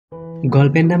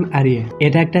গল্পের নাম আরিয়ে।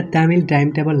 এটা একটা Tamil time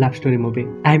table love story movie,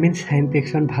 science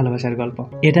fiction ভালোবাসার গল্প।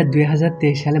 এটা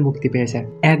 2023 সালে মুক্তি পেয়েছে।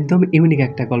 একদম ইউনিক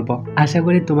একটা গল্প, আশা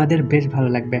করি তোমাদের বেশ ভালো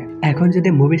লাগবে। এখন যদি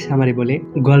মুভির সামারি বলি,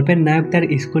 গল্পের নায়ক তার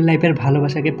স্কুল লাইফের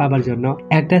ভালোবাসাকে পাবার জন্য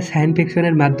একটা সায়েন্স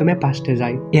ফিকশনের মাধ্যমে পাস্টে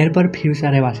যায়, এরপর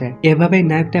ফিউচারে আসে। এভাবেই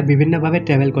নায়কটা বিভিন্ন ভাবে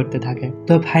ট্রাভেল করতে থাকে।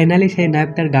 তো ফাইনালি সেই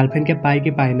নায়ক তার গার্লফ্রেন্ডকে পায়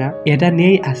কি পায় না, এটা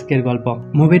নিয়েই আজকের গল্প।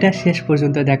 মুভিটা শেষ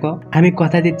পর্যন্ত দেখো, আমি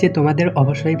কথা দিচ্ছি তোমাদের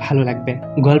অবশ্যই ভালো লাগবে।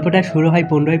 গল্পটা শুরু হয়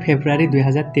 15 ফেব্রুয়ারি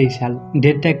 2023 সাল,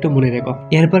 ডেটটা একটু মনে রেখো।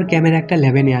 এরপর ক্যামেরা একটা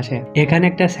ল্যাবে নিয়ে আসে। এখানে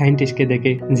একটা সায়েন্টিস্টকে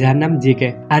দেখে, যার নাম জিকে,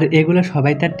 আর এগুলো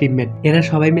সবাই তার টিমমেট। এরা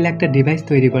সবাই মিলে একটা ডিভাইস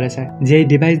তৈরি করেছে, যেই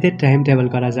ডিভাইস দিয়ে টাইম ট্রাভেল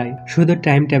করা যায়। শুধু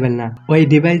টাইম ট্রাভেল না, ওই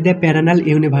ডিভাইস দিয়ে প্যারানাল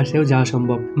ইউনিভার্সেও যাওয়া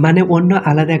সম্ভব, মানে অন্য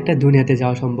আলাদা একটা দুনিয়াতে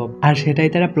যাওয়া সম্ভব। আর সেটাই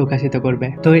তারা প্রকাশিত করবে।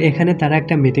 তো এখানে তারা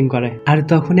একটা মিটিং করে, আর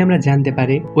তখনই আমরা জানতে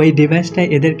পারি ওই ডিভাইসটা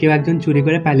এদের কেউ একজন চুরি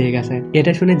করে পালিয়ে গেছে।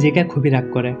 এটা শুনে জিকা খুবই রাগ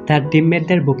করে, তার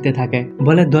টিমমেটদের বকতে থাকে,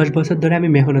 বলে 10 বছর ধরে আমি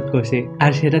মেহনত করছি,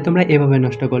 আর সেটা তোমরা এভাবে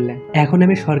নষ্ট করলে। এখন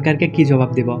আমি সরকারকে কি জবাব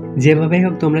দিব? যেভাবেই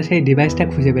হোক তোমরা সেই ডিভাইসটা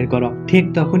খুঁজে বের করো। ঠিক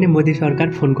তখনই মোদী সরকার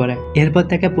ফোন করে। এরপর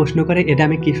তাকে প্রশ্ন করে, এটা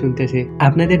আমি কি শুনতেছি,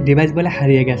 আপনাদের ডিভাইস বলে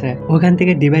হারিয়ে গেছে। ওখান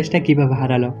থেকে ডিভাইসটা কিভাবে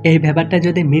হারালো? এই ব্যাপারটা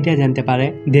যদি মিডিয়া জানতে পারে,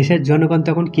 দেশের জনগণ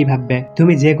তখন কি ভাববে?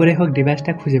 তুমি যে করে হোক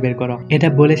ডিভাইসটা খুঁজে বের করো। এটা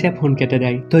বলে সে ফোন কেটে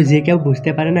দেয়। তো যে কেউ বুঝতে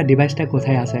পারে না ডিভাইসটা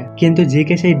কোথায় আছে, কিন্তু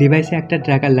জিকে সেই ডিভাইসে একটা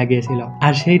ট্র্যাকার লাগিয়েছিল,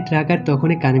 আর সেই ট্র্যাকার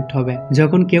তখনই কানেক্ট হবে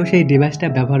যখন কেউ সেই ডিভাইসটা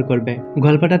ব্যবহার করবে।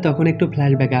 গল্পটা তখন একটু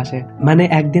ফ্ল্যাশব্যাকে আসে, মানে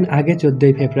একদিন আগে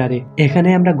 14 ফেব্রুয়ারি। এখানে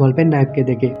আমরা গল্পের নায়ককে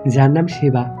দেখি, যার নাম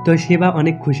শিবা। তো শিবা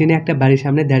অনেক খুশি নিয়ে একটা বাড়ির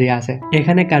সামনে দাঁড়িয়ে আছে,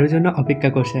 এখানে কারোর জন্য অপেক্ষা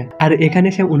করছে। আর এখানে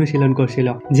সে অনুশীলন করছিল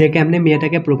যে কেমনে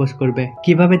মেয়েটাকে প্রপোজ করবে,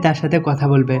 কিভাবে তার সাথে কথা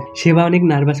বলবে। শিবা অনেক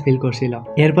নার্ভাস ফিল করছিল।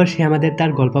 এরপর সে আমাদের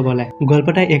তার গল্প বলে।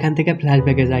 গল্পটা এখান থেকে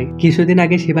ফ্ল্যাশব্যাকে যায়। কিছুদিন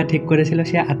আগে শিবা ঠিক করেছিল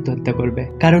সে আত্মহত্যা করবে,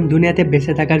 কারণ দুনিয়াতে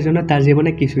বেঁচে থাকার জন্য তার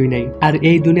জীবনে কিছুই নেই। আর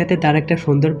এই দুনিয়াতে তার একটা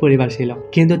সুন্দর পরিবার ছিল,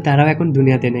 কিন্তু তারাও এখন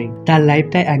দুনিয়াতে নেই। তার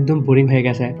লাইফটা একদম বোরিং হয়ে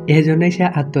গেছে, এই জন্যই সে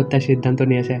আত্মহত্যার সিদ্ধান্ত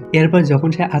নিয়েছে। এরপর যখন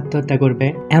সে আত্মহত্যা করবে,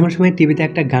 এমন সময় টিভিতে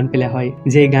একটা গান প্লে হয়,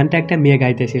 যে গানটা একটা মেয়ে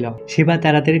গাইতেছিল। শিবা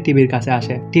তাড়াতাড়ি টিভির কাছে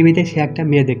আসে। টিভিতে সে একটা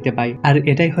মেয়ে দেখতে পায়, আর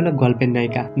এটাই হলো গল্পের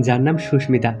নায়িকা, যার নাম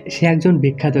সুস্মিতা। সে একজন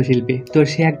বিখ্যাত শিল্পী। তো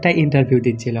সে একটা ইন্টারভিউ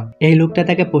দিচ্ছিল। এই লোকটা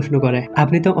তাকে প্রশ্ন করে,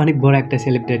 আপনি তো অনেক বড় একটা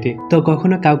সেলিব্রিটি, তো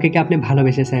কখনো কাউকে কি আপনি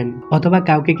ভালোবেসেছেন, অথবা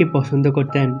কাউকে কি পছন্দ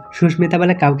করতেন? সুস্মিতা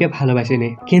বলে, কাউকে ভালোবাসিনি,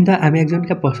 কিন্তু আমি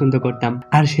একজনকে পছন্দ করতাম,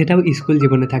 আর সেটাও স্কুল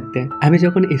জীবনে থাকতে। আমি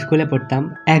যখন স্কুলে পড়তাম,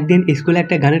 একদিন স্কুলে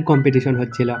একটা গানের কম্পিটিশন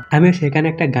হচ্ছিল। আমিও সেখানে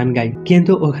একটা গান গাই,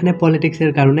 কিন্তু ওখানে পলিটিক্স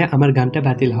এর কারণে আমার গানটা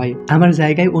বাতিল হয়। আমার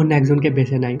জায়গায় অন্য একজনকে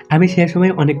বেছে নাই। আমি সে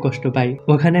সময় অনেক কষ্ট পাই।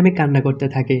 ওখানে আমি কান্না করতে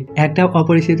থাকি। একটা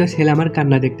অপরিচিত ছেলে আমার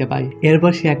কান্না দেখতে পাই।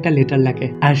 এরপর সে একটা লেটার লেখে,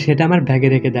 আর সেটা আমার ব্যাগে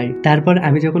রেখে দেয়। তারপর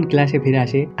আমি যখন ক্লাসে ফিরে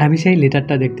আসি, আমি সেই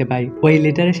লেটারটা দেখতে পাই। ওই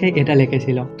লেটারে সে এটা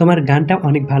লিখেছিল, তোমার গানটা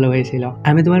অনেক ভালো হয়েছিল,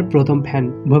 আমি তোমার প্রথম ফ্যান।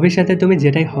 ভবিষ্যতে তুমি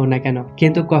যেটাই হও না কেন,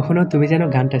 কিন্তু কখনো তুমি যেন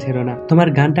গানটা ছেড়ো না। তোমার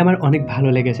গানটা আমার অনেক ভালো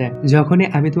লেগেছে। যখনই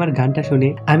আমি তোমার গানটা শুনি,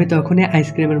 আমি তখনই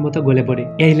আইসক্রিমের মতো গলে পড়ি।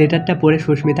 এই লেটারটা পড়ে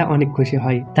সুস্মিতা অনেক খুশি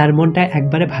হয়, তার মনটা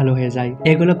একবারে ভালো হয়ে যায়।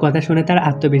 এগুলো কথা শুনে তার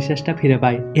আত্মবিশ্বাসটা ফিরে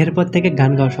পায়। এরপর থেকে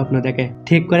গান গাওয়ার স্বপ্ন দেখে,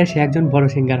 ঠিক করে সে একজন বড়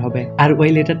সিঙ্গার হবে। আর ওই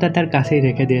লেটারটা তার কাছেই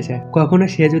রেখে দিয়েছে। কখনো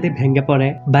সে যদি ভেঙে পড়ে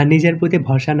বা নিজের প্রতি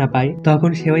ভরসা না পায়,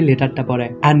 তখন সে ওই লেটারটা পড়ে,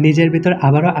 আর নিজের ভিতর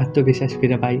আবারও আত্মবিশ্বাস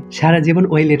ফিরে পায়। সারা জীবন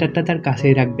ওই লেটারটা তার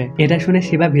কাছেই রাখবে। এটা শুনে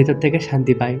শিবা ভিতর থেকে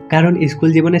শান্তি পায়, কারণ স্কুল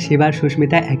জীবনে শিবা আর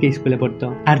সুস্মিতা একই স্কুলে পড়তো,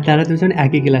 আর তারা দুজন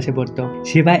একই ক্লাসে পড়তো।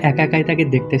 শিবা একা একাই তাকে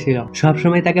দেখতেছিল,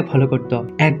 সবসময় তাকে ফলো করতো,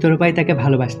 একতরফায় তাকে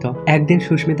ভালোবাসতো। একদিন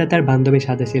সুস্মিতা তার বান্ধবীর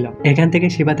সাথে ছিল, এখান থেকে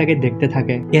শিবা তাকে দেখতে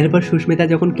থাকে। এরপর সুস্মিতা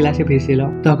যখন ক্লাসে ফিরছিল,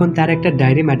 তখন তার একটা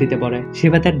ডায়েরি মাটিতে পড়ে।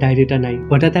 শিবা তার ডায়েরিটা নাই,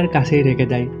 ওটা তার কাছেই রেখে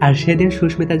দেয়। আর সেদিন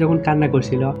সুস্মিতা যখন কান্না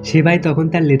করছিল, শিবাই তখন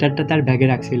তার লেটারটা তার ব্যাগে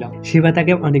রাখছিল। শিবা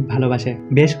তাকে অনেক ভালোবাসে।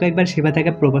 বেশ কয়েকবার শিবা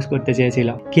তাকে প্রপোজ করতে চেয়েছিল,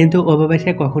 কিন্তু ওভাবে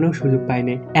সে কখনো সুযোগ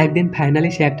পায়নি। একদিন ফাইনালি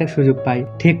সে একটা সুযোগ পায়,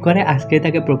 ঠিক করে আজকে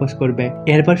তাকে প্রপোজ করবে।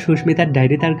 এরপর সুস্মিতার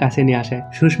ডায়েরি তার কাছে নিয়ে আসে,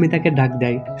 সুস্মিতাকে ডাক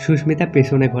দেয়। সুস্মিতা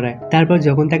পেছনে ঘোরে। তারপর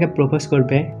যখন তাকে প্রপোজ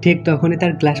করবে, ঠিক তখনই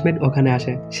তার ক্লাসমেট ওখানে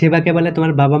আসে। শিবাকে বলে,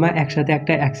 তোমার বাবা মা একসাথে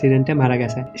একটা অ্যাক্সিডেন্টে মারা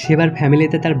গেছে। শিবার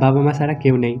ফ্যামিলিতে তার বাবা মা ছাড়া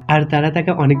কেউ নেই, আর তারা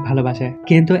তাকে অনেক ভালোবাসে,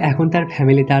 কিন্তু এখন তার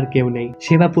ফ্যামিলিতে আর কেউ নেই।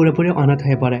 শিবা পুরোপুরি অনাথ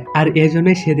হয়ে পড়ে, আর এই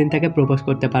জন্যই সেদিন তাকে প্রপোজ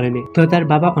করতে পারেনি। তো তার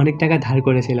বাবা অনেক টাকা ধার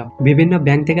করেছিল, বিভিন্ন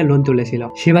ব্যাংক থেকে লোন তুলেছিল।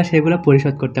 শিবা সেগুলো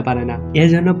পরিশোধ করতে পারে না, এর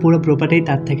জন্য পুরো প্রপার্টি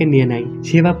তার থেকে নিয়ে নেয়।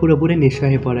 শিবা পুরোপুরি নিঃস্ব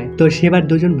হয়ে পড়ে। তো শিবার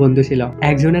দুজন বন্ধু ছিল,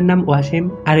 একজনের নাম ওয়াসিম,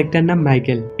 আরেকটার নাম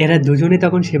মাইকেল। এরা দুজনই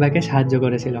তখন শিবাকে সাহায্য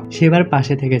করেছিল, শিবার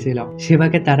পাশে থেকেছিল।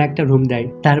 শিবাকে তারা একটা রুম দেয়,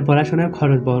 তার পড়াশোনার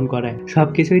খরচ বহন করে।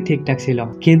 সবকিছুই ঠিকঠাক ছিল,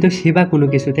 কিন্তু শিবা কোনো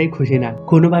কিছুতেই খুশি না,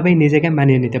 কোনোভাবেই নিজেকে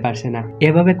মানিয়ে নিতে পারছে না।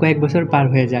 এভাবে কয়েক বছর পার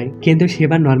হয়ে যায়, কিন্তু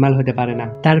শিবা নর্মাল হতে পারে না।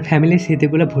 তার ফ্যামিলির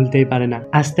স্মৃতিগুলো ভুলতেই পারে না।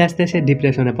 আস্তে আস্তে সে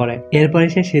ডিপ্রেশনে পড়ে। এরপরে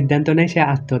সে সিদ্ধান্ত নেয় সে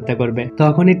আত্মহত্যা করবে।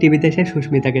 তখনই টিভিতে সে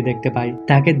সুস্মিতাকে দেখতে পায়।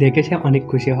 তাকে দেখে সে অনেক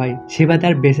খুশি হয়। শিবা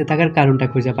তার বেঁচে থাকার কারণটা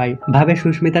খুঁজে পায়। ভাবে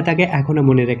সুস্মিতা তাকে এখনো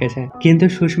মনে রেখেছে। কিন্তু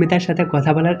সুস্মিতার সাথে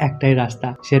কথা বলার একটাই রাস্তা,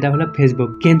 সেটা হলো ফেসবুক।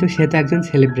 কিন্তু সে তো একজন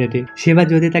সেলিব্রিটি। শিবা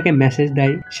যদি তাকে মেসেজ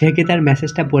দেয়, সে কি তার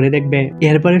মেসেজটা পড়ে দেখবে?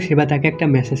 এরপরে শিবা তাকে একটা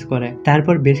মেসেজ করে।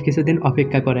 তারপর বেশ কিছুদিন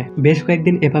অপেক্ষা করে, বেশ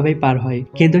কয়েকদিন এভাবেই পার হয়।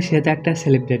 কিন্তু সে তো একটা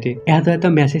সেলিব্রিটি, এত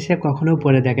মেসেজ সে কখনো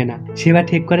পড়ে দেখে না। শিবা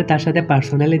ঠিক করে তার সাথে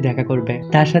পার্সোনালি দেখা করবে,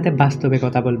 তার সাথে বাস্তবে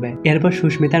কথা বলবে। এরপর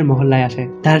সুস্মিতার মহল্লায় আসে,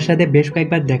 তার সাথে বেশ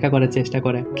কয়েকবার দেখা করার চেষ্টা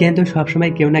করে, কিন্তু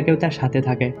সবসময় কেউ না কেউ তার সাথে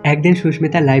থাকে। একদিন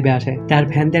সুস্মিতা লাইভে আসে, তার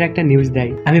ফ্যানদের একটা নিউজ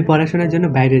দেয়, আমি পড়াশোনার জন্য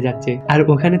বাইরে যাচ্ছি, আর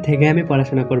ওখানে থেকে আমি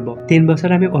পড়াশোনা করব, 3 বছর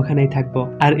আমি ওখানেই থাকবো,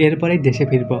 আর এরপরেই দেশে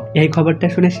ফিরবো। এই খবরটা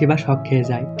শুনে শিবা শক খেয়ে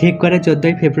যায়। ঠিক করে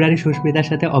 14ই ফেব্রুয়ারি সুস্মিতার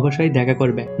সাথে অবশ্যই দেখা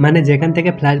করবে, মানে যেখান থেকে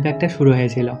ফ্ল্যাশব্যাকটা শুরু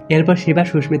হয়েছিল। এরপর শিবা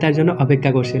সুস্মিতার জন্য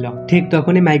অপেক্ষা করছিল। ঠিক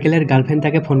তখনই মাইকেলের গার্লফ্রেন্ড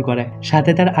তাকে ফোন করে,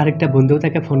 সাথে তার আরেকটা বন্ধু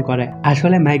তাকে ফোন করে।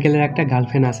 আসলে মাইকেলের একটা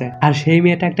গার্লফ্রেন্ড আছে, আর সেই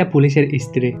মেয়েটা একটা পুলিশের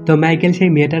স্ত্রী। তো মাইকেল সেই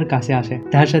মেয়েটার কাছে আসে,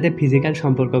 তার সাথে ফিজিক্যাল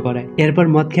সম্পর্ক করে, এরপর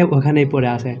মদ খেয়ে ওখানেই পড়ে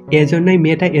আসে। এজন্যই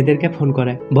মেয়েটা এদেরকে ফোন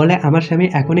করে, বলে আমার স্বামী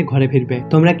এখনই ঘরে ফিরবে,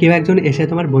 তোমরা কেউ একজন এসে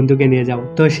তোমার বন্ধুকে নিয়ে যাও।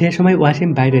 তো সে সময় ওয়াসিম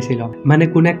বাইরে ছিল, মানে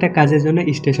কোন একটা কাজের জন্য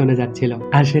স্টেশনে যাচ্ছিল,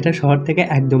 আর সেটা শহর থেকে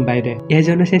একদম বাইরে।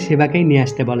 এজন্য সে শিবাকেই নিয়ে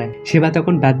আসতে বলে। শিবা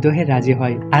তখন বাধ্য হয়ে রাজি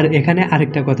হয়। আর এখানে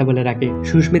আরেকটা কথা বলে রাখি,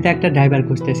 সুস্মিতা একটা ড্রাইভার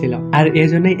খুঁজতেছিল, আর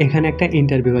এজন্যই এখানে একটা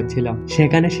ইন্টারভিউ হচ্ছিল,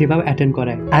 সেখানে শিবাও অ্যাটেন্ড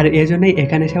করে, আর এজন্যই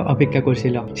এখানে সে অপেক্ষা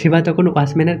করছিল। শিবা তখন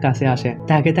ওয়াচম্যানের কাছে আসে,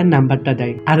 তাকে তার নাম্বারটা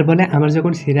দেয়, আর বলে আমার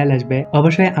যখন সিরিয়াল আসবে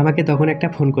অবশ্যই আমাকে তখন একটা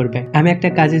ফোন করবে, আমি একটা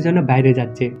কাজের জন্য বাইরে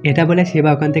যাচ্ছি। এটা বলে শিবা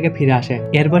ওখান থেকে ফিরে আসে।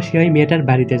 এরপর সে ওই মেয়েটার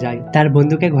বাড়িতে যায়, তার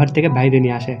বন্ধুকে ঘর থেকে বাইরে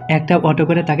নিয়ে আসে, একটা অটো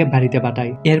করে তাকে বাড়িতে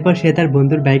পাঠায়। এরপর সে তার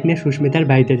বন্ধুর বাইক নিয়ে সুস্মিতার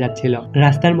বাড়িতে যাচ্ছিল।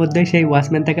 রাস্তার মধ্যে সেই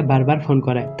ওয়াচম্যান তাকে বারবার ফোন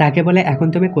করে, তাকে বলে এখন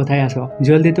তুমি কোথায় আসো,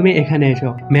 জলদি তুমি এখানে এসো,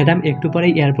 ম্যাডাম একটু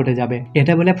পরেই এয়ারপোর্টে যাবে।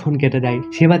 এটা বলে ফোন কেটে দেয়।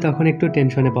 শিবা তখন একটু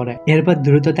টেনশনে পড়ে, এরপর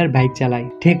দ্রুত তার বাইক চালায়।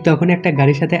 ঠিক তখন একটা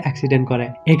গাড়ির সাথে অ্যাক্সিডেন্ট করে।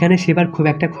 এখানে শিবার খুব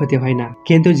একটা ক্ষতি হয় না,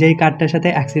 কিন্তু যেই কারটার সাথে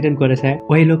অ্যাক্সিডেন্ট করেছে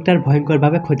ওই লোকটার ভয়ঙ্কর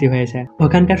ভাবে ক্ষতি হয়েছে।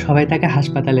 ওখানকার সবাই তাকে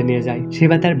হাসপাতালে নিয়ে যায়।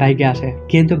 শিবা তার বাইকে আসে,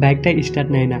 কিন্তু বাইকটা স্টার্ট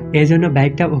নেয় না, এজন্য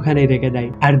বাইকটা ওখানেই রেখে দেয়,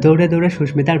 আর দৌড়ে দৌড়ে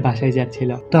সুস্মিতার বাসায় যাচ্ছিল।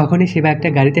 তখনই শিবা একটা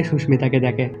গাড়িতে সুস্মিতাকে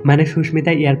দেখে, মানে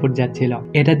সুস্মিতা এয়ারপোর্ট যাচ্ছিল।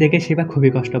 এটা দেখে শিবা খুবই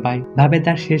কষ্ট পায়, ভাবে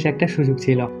তার শেষ একটা সুযোগ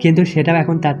ছিল, কিন্তু সেটাও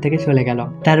এখন তার থেকে চলে গেল।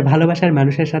 তার ভালোবাসার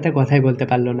মানুষের সাথে কথাই বলতে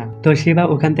পারলো না। তো শিবা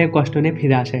ওখান থেকে কষ্ট নিয়ে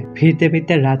ফিরে আসে। ফিরতে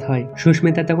ফিরতে রাত হয়।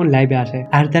 সুস্মিতা তখন লাইভে আসে,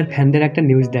 আর তার ফ্যানদের একটা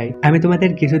নিউজ দেয়, আমি তোমাদের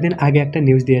কিছুদিন আগে একটা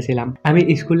নিউজ দিয়েছিলাম, আমি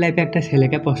স্কুল লাইফে একটা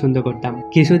ছেলেকে পছন্দ করতাম,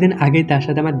 কিছুদিন আগেই তার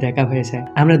সাথে আমার দেখা হয়েছে,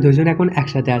 আমরা দুজন এখন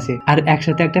একসাথে আছি, আর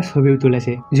একসাথে একটা ছবিও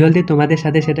তুলেছি, জলদি তোমাদের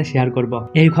সাথে সেটা শেয়ার করব।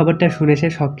 এই খবরটা শুনে সে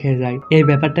শক খেয়ে যায়। এই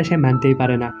ব্যাপারটা সে মানতেই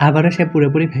পারে না, আবারও সে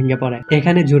পুরোপুরি ভেঙে পড়ে।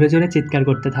 এখানে জোরে জোরে চিৎকার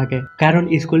করতে থাকে, কারণ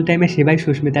স্কুল টাইমে শিবাই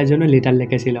সুস্মিতার জন্য লেটার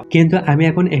লিখেছিল, কিন্তু আমি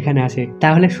এখন এখানে আছি,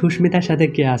 তাহলে সুস্মিতার সাথে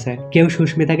কে আছে? কেউ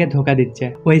সুস্মিতাকে ধোকা দিচ্ছে,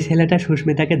 ওই ছেলেটা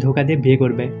সুস্মিতাকে ধোকা দিয়ে বিয়ে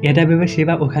করবে। এটা ভেবে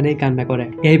শিবা ওখানেই কান্না করে।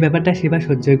 এই ব্যাপারটা শিবা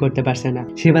সহ্যই করতে পারছে না।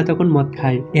 শিবা তখন মদ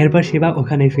খায়, এরপর শিবা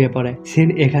ওখানেই শুয়ে পড়ে। সিন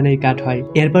এখানেই কাট হয়।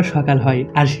 এরপর সকাল হয়,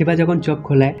 আর শিবা যখন চোখ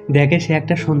খোলে দেখে সে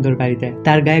একটা সুন্দর বাড়িতে,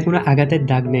 তার গায়ে কোনো আঘাতের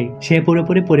দাগ নেই, সে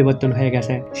পুরোপুরি পরিবর্তন হয়ে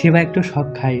গেছে। শিবা একটু শক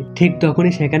খায়। ঠিক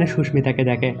তখনই সেখানে সুস্মিতাকে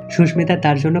দেখে। সুস্মিতা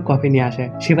তার জন্য কফি নিয়ে আসে।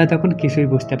 শিবা তখন কিছুই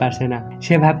বুঝতে পারছে না,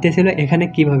 সে ভাবতেছিল এখানে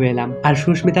কিভাবে এলাম, আর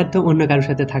সুস্মিতার তো অন্য কারোর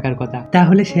সাথে থাকার কথা,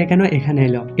 তাহলে সে কেন এখানে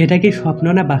এলো? এটা কি স্বপ্ন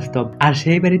না বাস্তব? আর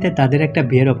সেই বাড়িতে তাদের একটা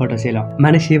বিয়ের ফটো ছিল,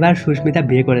 মানে শিবা আর সুস্মিতা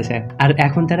বিয়ে করেছে, আর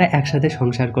এখন তারা একসাথে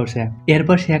সংসার করছে।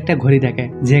 এরপর সে একটা ঘড়ি দেখে,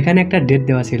 যেখানে একটা ডেট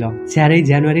দেওয়া ছিল 4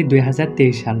 জানুয়ারি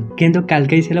 2023 সাল, কিন্তু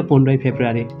কালকেই ছিল 15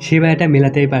 ফেব্রুয়ারি। শিবা এটা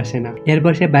মেলাতেই পারছে না।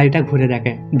 এরপর সে বাড়িটা ঘুরে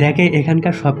দেখে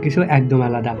এখানকার সবকিছু একদম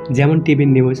আলাদা, যেমন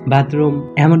টিভির নিউজ, বাথরুম,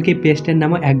 এমনকি পেস্টের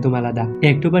নামও একদম আলাদা।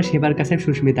 একটু পর শিবার কাছে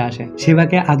সুস্মিতা আসে,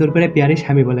 শিবাকে আদর করে পিয়ারি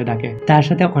স্বামী বলে ডাকে, তার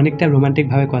সাথে অনেকটা রোমান্টিক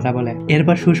ভাবে কথা বলে।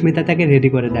 এরপর সুস্মিতা তাকে রেডি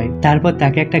করে দেয়, তারপর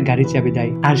তাকে একটা গাড়ির চাবি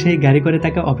দেয়, আর সেই গাড়ি করে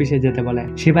তাকে অফিসে যেতে বলে।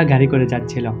 শিবা গাড়ি করে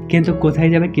যাচ্ছিল, কিন্তু কোথায়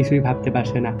যাবে কিছুই ভাবতে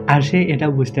পারছে না, আর সে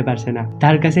এটাও বুঝতে পারছে না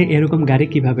তার কাছে এরকম গাড়ি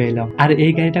কিভাবে এলো, আর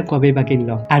এই গাড়িটা কবে বা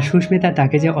কিনলো, আর সুস্মিতা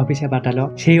তাকে যে অফিসে পাঠালো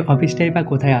সেই অফিসটাই বা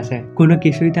কোথায় আছে, কোনো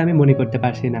কিছুই তো আমি মনে করতে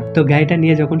পারছি না। তো গাড়িটা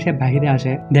নিয়ে যখন সে বাইরে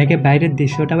আসে দেখে বাইরের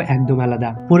দৃশ্যটাও একদম আলাদা,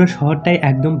 পুরো শহরটাই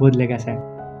একদম বদলে গেছে।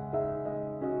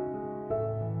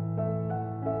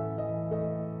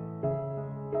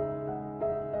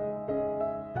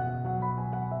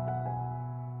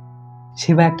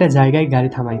 শিবা একটা জায়গায় গাড়ি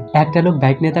থামায়, একটা লোক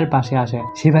বাইক নিয়ে তার পাশে আসে।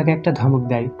 শিবাকে একটা ধমক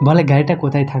দেয়, বলে গাড়িটা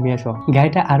কোথায় থামিয়েছো,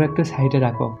 গাড়িটা আরো একটু সাইডে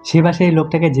রাখো। শিবা সেই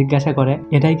লোকটাকে জিজ্ঞাসা করে,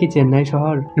 এটাই কি চেন্নাই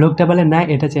শহর? লোকটা বলে, না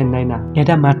এটা চেন্নাই না,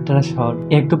 এটা মাদ্রাজ শহর।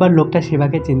 একটু পর লোকটা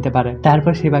শিবাকে চিনতে পারে,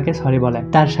 তারপর শিবাকে সরি বলে,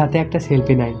 তার সাথে একটা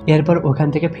সেলফি নেয়। এরপর ওখান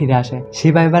থেকে ফিরে আসে।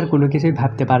 শিবা এবার কোনো কিছুই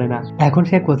ভাবতে পারে না, এখন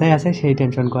সে কোথায় আছে সেই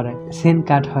টেনশন করে। সিন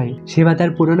কাট হয়। শিবা তার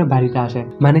পুরনো বাড়িতে আসে,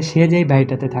 মানে সে যেই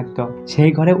বাড়িটাতে থাকতো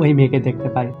সেই ঘরে ওই মেয়েকে দেখতে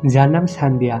পায়, যার নাম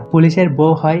সান্দিয়া। পুলিশের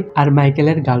বউ হয় আর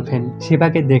মাইকেলের গার্লফ্রেন্ড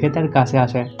শিবাকে দেখে তার কাছে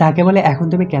আসে, তাকে বলে এখন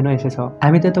তুমি কেন এসেছো?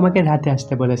 আমি তো তোমাকে রাতে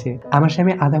আসতে বলেছি, আমার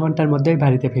স্বামী আধা ঘন্টার মধ্যেই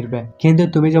বাড়িতে ফিরবে, কিন্তু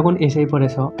তুমি যখন এসেই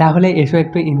পড়েছো তাহলে এসো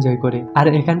একটু এনজয় করি। আর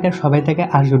এখানকার সবাই তাকে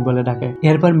আর্জুন বলে ডাকে।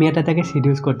 এরপর মেয়েটা তাকে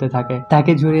সিডিউস করতে থাকে,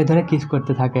 তাকে জড়িয়ে ধরে কিস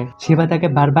করতে থাকে। শিবা তাকে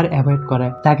বারবার অ্যাভয়েড করে,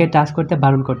 তাকে টাচ করতে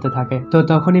বারণ করতে থাকে। তো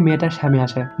তখনই মেয়েটার স্বামী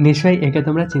আসে। নিশ্চয়ই একে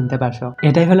তোমরা চিনতে পারছো,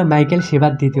 এটাই হলো মাইকেল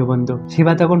শিবার দ্বিতীয় বন্ধু।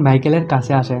 শিবা তখন মাইকেলের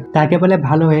কাছে আসে, তাকে বলে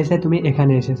ভালো হয়েছে তুমি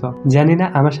এখানে এসেছো, জানি না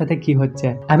আমার সাথে কি হচ্ছে,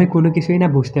 আমি কোনো কিছুই না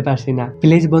বুঝতে পারছি না,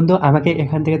 প্লিজ বন্ধু আমাকে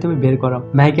এখান থেকে তুমি বের করো।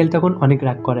 মাইকেল তখন অনেক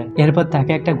রাগ করে, এরপর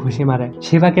তাকে একটা ঘুষি মারে।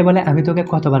 শিবাকে বলে আমি তোকে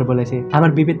কতবার বলেছি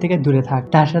আমার বিবির থেকে দূরে থাক,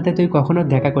 তার সাথে তুই কখনো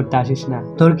দেখা করতে আসিস না,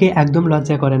 তোর কি একদম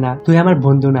লজ্জা করে না? তুই আমার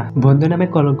বন্ধু না, বন্ধু নামে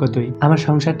কলঙ্ক, তুই আমার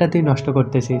সংসারটা তুই নষ্ট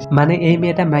করতেছিস। মানে এই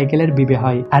মেয়েটা মাইকেলের বিবে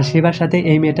হয় আর শিবার সাথে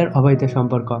এই মেয়েটার অবৈধ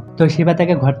সম্পর্ক। তো শিবা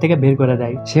তাকে ঘর থেকে বের করে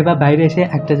দেয়। শিবা বাইরে এসে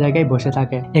একটা জায়গায় বসে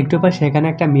থাকে। একটু পর সেখানে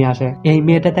একটা মেয়ে আসে, এই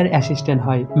মেয়েটা তার অ্যাসিস্ট্যান্ট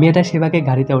হয়। মেয়েটা শিবাকে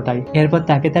গাড়িতে ওঠায়, এরপর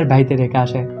তাকে তার বাড়িতে রেখে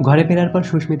আসে। ঘরে ফেরার পর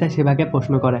সুস্মিতা শিবাকে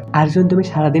প্রশ্ন করে, আর্জুন তুমি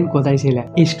সারাদিন কোথায় ছিলে?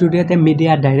 স্টুডিওতে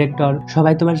মিডিয়া ডাইরেক্টর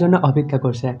সবাই তোমার জন্য অপেক্ষা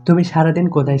করছে, তুমি সারাদিন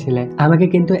কোথায় ছিলে? আমাকে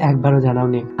কিন্তু একবারও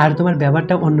জানাওনি। আর তোমার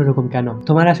ব্যাপারটা অন্যরকম কেন?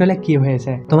 তোমার আসলে কি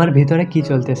হয়েছে? তোমার ভিতরে কি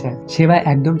চলতেছে? শিবা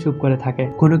একদম চুপ করে থাকে,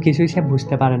 কোনো কিছুই সে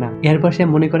বুঝতে পারে না। এরপর সে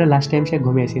মনে করে লাস্ট টাইম সে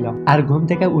ঘুমিয়েছিল আর ঘুম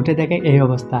থেকে উঠে দেখে এই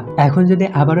অবস্থা। এখন যদি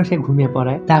আবারও সে ঘুমিয়ে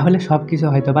পড়ে তাহলে সবকিছু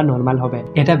হয়তোবা নর্মাল হবে,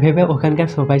 এটা ভেবে ওখানকার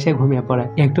সোফায় সে ঘুমিয়ে পড়ে।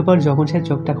 একটু পর যখন সে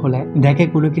চোখটা খোলে দেখে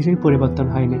কোনো কিছুই পরিবর্তন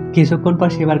হয়নি। কিছুক্ষণ পর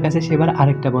শিবার কাছে শিবার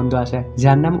আরেকটা বন্ধু আসে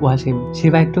যার নাম ওয়াসিম।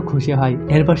 শিবা একটু খুশি হয়,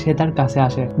 এরপর সে তার কাছে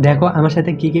আসে, দেখো আমার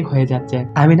সাথে কি কি হয়ে যাচ্ছে,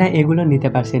 আমি না এগুলো নিতে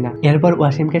পারছি না। এরপর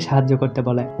ওয়াসিমকে সাহায্য করতে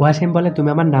বলে। ওয়াসিম বলে তুমি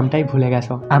আমার নামটাই ভুলে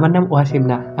গেছো, আমার নাম ওয়াসিম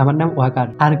না, আমার নাম ওয়াকার।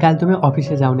 আর কাল তুমি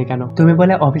অফিসে যাওনি কেন? তুমি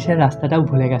বলে অফিসের রাস্তাটাও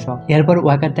ভুলে গেছো। এরপর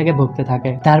ওয়াকার তাকে বকতে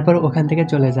থাকে, তারপর ওখান থেকে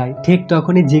চলে যায়। ঠিক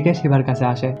তখনই জিকে শিবার কাছে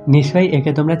আসে, নিশ্চয়ই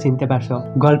একে তোমরা চিনতে পারছো,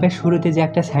 গল্পের শুরুতে যে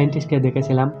একটা সায়েন্টিস্টকে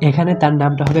দেখেছিলাম এখানে তার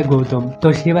নামটা হবে গৌতম। তো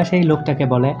শিবা সেই লোকটাকে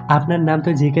বলে আপনার নাম তো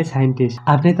জিকে সায়েন্টিস্ট,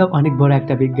 আপনি তো অনেক বড়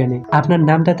একটা বিজ্ঞানী, আপনার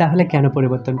নামটা তাহলে কেন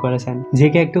পরিবর্তন করেছেন?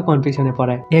 জিকে একটু কনফিউশনে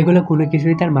পড়ে, এগুলো কোনো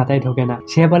কিছুই তার মাথায় ঢোকে না।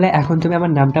 সে বলে এখন তুমি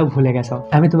আমার নামটাও ভুলে গেছো,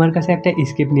 আমি তোমার কাছে একটা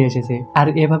স্ক্রিপ্ট নিয়ে এসেছি আর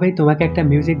এভাবেই তোমাকে একটা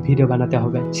মিউজিক ভিডিও বানাতে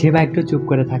হবে। শিবা একটু চুপ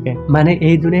করে থাকে, মানে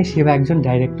এই দুনিয়ায় শিবা একজন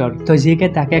ডাইরেক্টর। তো জিকে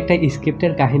তাকে একটা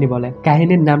স্ক্রিপ্টের কাহিনী বলে,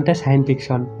 কাহিনীর নামটা সায়েন্স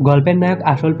ফিকশন। গল্পের নায়ক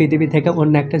আসল পৃথিবী থেকে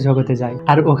অন্য একটা জগতে যায়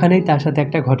আর ওখানেই তার সাথে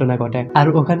একটা ঘটনা ঘটে আর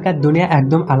ওখানকার দুনিয়া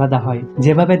একদম আলাদা হয়।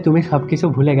 যেভাবে তুমি সবকিছু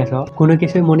ভুলে গেছো, কোনো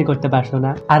কিছুই মনে করতে পারছো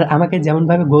না আর আমাকে যেমন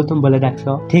ভাবে গৌতম বলে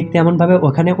ডাকছো ঠিক তেমন ভাবে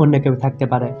ওখানে অন্য কেউ থাকতে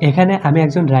পারে। এখানে আমি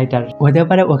একজন রাইটার হতে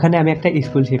পারে, ওখানে আমি একটা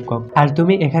স্কুল শিক্ষক আর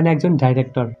তুমি এখানে একজন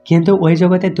ডাইরেক্টর, কিন্তু ওই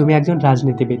জগতে তুমি একজন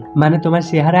রাজনীতিবিদ। মানে তোমার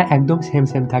চেহারা একদম সেম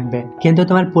সেম থাকবে কিন্তু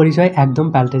তোমার পরিচয় একদম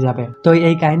পাল্টে যাবে। তো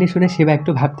এই কাহিনী শুনে শিবা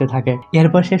একটু ভাবতে থাকে,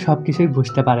 এরপর সে সবকিছুই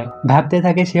বুঝতে পারে। ভাবতে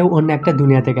থাকে সেও অন্য একটা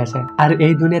দুনিয়াতে গেছে আর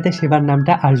এই দুনিয়াতে শিবার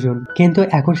নামটা আর্জুন, কিন্তু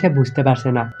এখন সে বুঝতে পারছে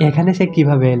না এখানে সে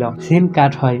কিভাবে এলো। সিন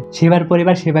কাট হয়, শিবার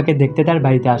পরিবার শিবাকে দেখতে তার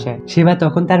বাড়িতে আসে। শিবা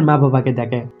তখন তার মা বাবাকে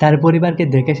দেখে, তার পরিবারকে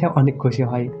দেখে সে অনেক খুশি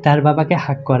হয়, তার বাবাকে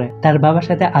হাক করে, তার বাবার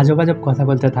সাথে আজব আজব কথা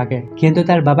বলতে থাকে, কিন্তু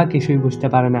তার বাবা কিছুই বুঝতে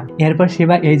পারে না। এরপর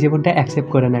শিবা এই জীবনটা অ্যাকসেপ্ট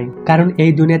করে নেয়, কারণ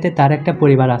এই দুনিয়াতে তার একটা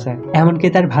পরিবার আছে, এমনকি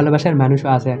তার ভালোবাসার মানুষও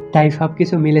আছে, তাই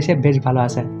সবকিছু মিলে সে বেশ ভালো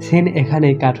আছে। সিন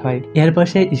এখানেই কাট হয়। এরপর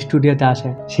সে স্টুডিওতে আসে,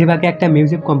 শিবাকে একটা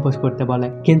মিউজিক কম্পোজ করতে বলে,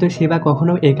 কিন্তু শিবা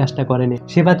কখনো এই কাজটা করেনি।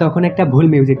 শিবা তখন একটা ভুল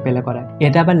মিউজিক প্লে করে,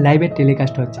 এটা আবার লাইভে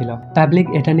টেলিকাস্ট হচ্ছিল। পাবলিক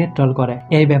এটা নিয়ে ট্রল করে,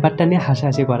 এই ব্যাপারটা নিয়ে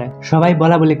হাসাহাসি করে, সবাই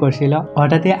বলা বলি করছিল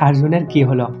হঠাৎই আর্জুনের কি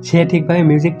হলো, সে ঠিকভাবে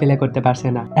মিউজিক প্লে করতে পারছে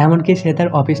না, এমনকি সে তার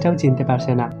অফিসটাও চিনতে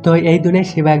পারছে না। তো এই দুনিয়ায়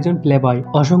শিবা একজন প্লে বয়,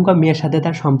 অসংখ্য মেয়ের সাথে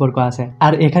তার সম্পর্ক আছে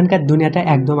আর এখানকার দুনিয়াটা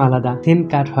একদম আলাদা। সিন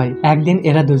কাট হয়, একদিন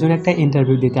এরা দুজন একটা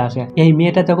ইন্টারভিউ দিতে আসে। এই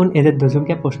মেয়েটা তখন এদের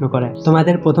দুজনকে প্রশ্ন করে,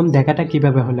 তোমাদের প্রথম দেখাটা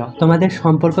কিভাবে হলো, তোমাদের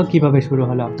সম্পর্ক কিভাবে শুরু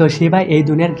হলো? তো শিবা এই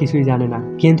দুনিয়ার কিছুই জানে না,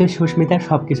 কিন্তু সুস্মিতার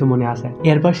সবকিছু মনে আছে।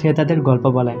 এরপর সে তাদের গল্প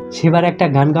বলে, শিবার একটা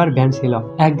গান গাওয়ার ব্যান্ড ছিল,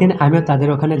 একদিন আমিও তাদের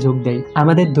ওখানে যোগ দেই,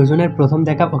 আমাদের দুজনের প্রথম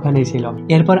দেখা ওখানেই ছিল।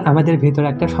 এরপর আমাদের ভিতর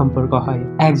একটা সম্পর্ক হয়,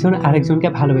 একজন আরেকজনকে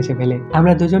ভালোবেসে ফেলে,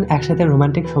 আমরা দুজন একসাথে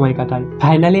রোমান্টিক সময় কাটাই।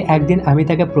 ফাইনালি একদিন আমি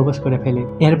তাকে প্রপোজ করে ফেলি,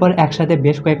 এরপর একসাথে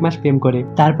বেশ কয়েক মাস প্রেম করি,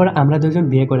 তারপর আমরা দুজন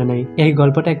বিয়ে করে নেই। এই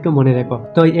গল্পটা একটু মনে রেখো।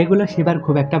 তো এগুলো শিবার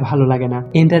খুব একটা ভালো লাগে না।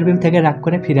 ইন্টারভিউ থেকে রাগ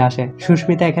করে ফিরে আসে,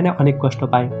 সুস্মিতা এখানে অনেক কষ্ট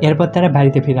পায়। এরপর তারা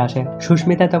বাড়িতে ফিরে আসে।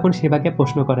 সুস্মিতা তখন শিবাকে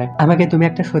প্রশ্ন করে, আমাকে তুমি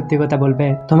একটা সত্যি কথা বলবে,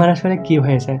 তোমার আসলে কি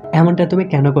হয়েছে, এমনটা তুমি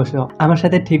কেন করছো? আমার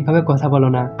সাথে ঠিকভাবে কথা বলো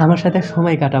না, আমার সাথে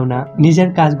সময় কাটাও না, নিজের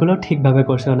কাজগুলো ঠিকভাবে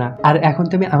করছো না, আর এখন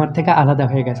তুমি আমার থেকে আলাদা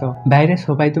হয়ে গেছো, বাইরে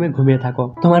সোফায় তুমি ঘুমিয়ে থাকো,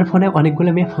 তোমার ফোনে অনেকগুলো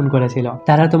মেয়ে ফোন করেছিল,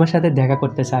 তারা তোমার সাথে দেখা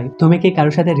করতে চায়, তুমি কি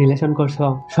কারোর সাথে রিলেশন করছো?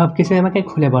 সবকিছু আমাকে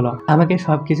খুলে বলো, আমাকে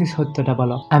সবকিছু সত্যটা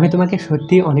বলো, আমি তোমাকে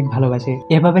সত্যি অনেক ভালোবাসি।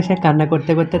 এভাবে সে কান্না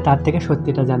করতে করতে তার থেকে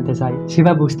সত্যিটা জানতে চায়।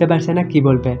 শিবা বুঝতে পারছে না কি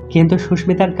বলবে, কিন্তু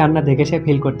সুস্মিতার কান্না দেখে সে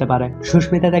ফিল করতে পারে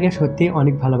সুস্মিতা তাকে সত্যি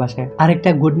অনেক ভালোবাসে। আরেকটা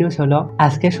গুড নিউজ হলো হলো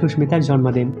আজকে সুস্মিতার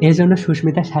জন্মদিন, এই জন্য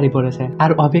সুস্মিতা শাড়ি পরেছে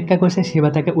আর অপেক্ষা করছে শিবা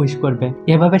তাকে উইশ করবে।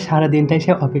 এভাবে সারা দিনটাই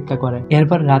সে অপেক্ষা করে।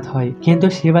 এরপর রাত হয়, কিন্তু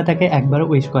শিবা তাকে একবারও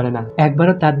উইশ করে না,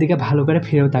 একবারও তার দিকে ভালো করে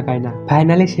ফিরেও তাকায় না।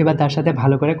 ফাইনালি শিবা তার সাথে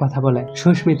ভালো করে কথা বলে,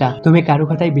 সুস্মিতা তুমি কারো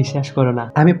কথাই বিশ্বাস করো না,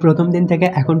 আমি প্রথম দিন থেকে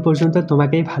এখন পর্যন্ত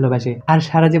তোমাকেই ভালোবাসি আর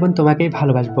সারা জীবন তোমাকেই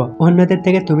ভালোবাসবো। অন্যদের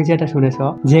থেকে তুমি যেটা শুনেছো,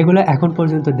 যেগুলো এখন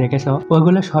পর্যন্ত দেখেছো,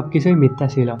 ওগুলো সবকিছুই মিথ্যা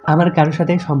ছিল, আমার কারোর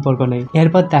সাথে সম্পর্ক নেই।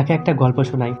 এরপর তাকে একটা গল্প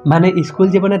শোনাই, মানে স্কুল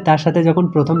জীবনে তার সাথে যখন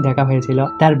প্রথম দেখা হয়েছিল,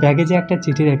 তার ব্যাগে যে একটা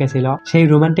চিঠি রেখেছিল, সেই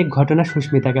রোমান্টিক ঘটনা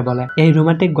সুস্মিতাকে বলে। এই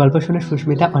রোমান্টিক গল্প শুনে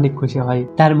সুস্মিতা অনেক খুশি হয়,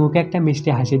 তার মুখে একটা মিষ্টি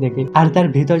হাসি দেখি, আর তার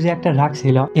ভিতর যে একটা রাগ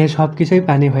ছিল, এর সবকিছুই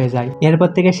পানি হয়ে যায়। এরপর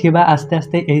থেকে শিবা আস্তে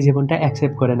আস্তে এই জীবনটা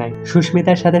অ্যাকসেপ্ট করে নেয়,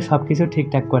 সুস্মিতার সাথে সবকিছু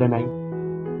ঠিকঠাক করে নেয়।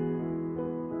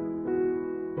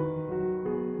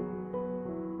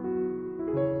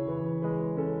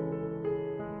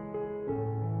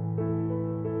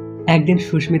 একদিন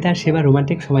সুস্মিতা আর শিবা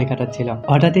রোমান্টিক সময় কাটাচ্ছিল,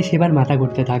 হঠাৎই শিবার মাথা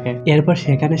ঘুরতে থাকে। এরপর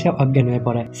সেখানে সে অজ্ঞান হয়ে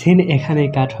পড়ে। সিন এখানেই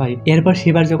কাট হয়। এরপর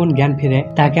শিবার যখন জ্ঞান ফিরে,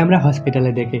 তাকে আমরা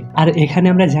হসপিটালে দেখি, আর এখানে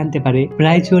আমরা জানতে পারি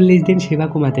প্রায় 40 দিন শিবা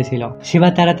ঘুমাতে ছিল। শিবা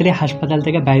তাড়াতাড়ি হাসপাতাল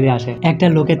থেকে বাইরে আসে, একটা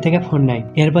লোকের থেকে ফোন নেয়।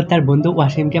 এরপর তার বন্ধু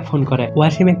ওয়াসিমকে ফোন করে।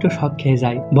 ওয়াসিম একটু শক খেয়ে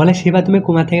যায়, বলে শিবা তুমি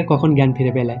ঘুমা থেকে কখন জ্ঞান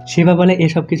ফিরে পেলে? শিবা বলে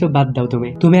এসব কিছু বাদ দাও,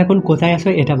 তুমি এখন কোথায় আছো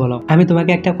এটা বলো, আমি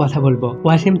তোমাকে একটা কথা বলবো।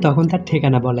 ওয়াসিম তখন তার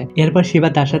ঠিকানা বলে। এরপর শিবা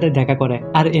তার সাথে দেখা করে,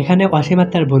 আর এখানে ওয়াসিম আর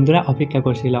তার বন্ধুরা অপেক্ষা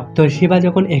করছিল। তো শিবা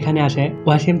যখন এখানে আসে,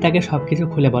 ওয়াসিম তাকে সবকিছু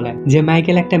খুলে বলে যে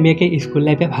মাইকেল একটা মেয়েকে স্কুল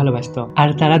লাইফে ভালোবাসতো, আর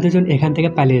তারা দুজন এখান থেকে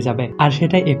পালিয়ে যাবে, আর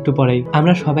সেটা একটু পরেই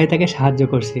আমরা সবাই তাকে সাহায্য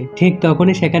করছি। ঠিক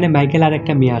তখনই সেখানে মাইকেল আর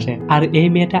একটা মেয়ে আসে, আর এই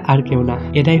মেয়েটা আর কেউ না,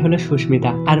 এটাই হলো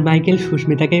সুস্মিতা। আর মাইকেল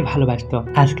সুস্মিতাকেই ভালোবাসতো,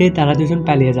 আজকেই তারা দুজন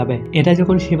পালিয়ে যাবে। এটা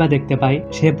যখন শিবা দেখতে পায়,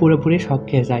 সে পুরোপুরি শক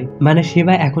খেয়ে যায়, মানে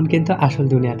শিবা এখন কিন্তু আসল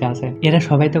দুনিয়াতে আছে। এরা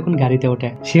সবাই তখন গাড়িতে ওঠে,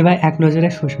 শিবা এক নজরে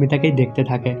সুস্মিতাকেই দেখতে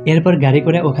থাকে। এরপর গাড়ি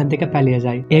করে ওখান থেকে পালিয়ে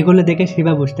যায়। এগুলো দেখে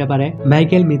শিবা বুঝতে পারে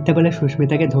মাইকেল মিথ্যা বলে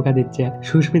সুস্মিতাকে ধোকা দিচ্ছে,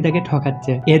 সুস্মিতাকে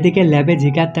ঠকাচ্ছে। এদিকে ল্যাবে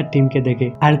জিকার তার টিমকে দেখে,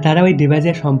 আর তারা ওই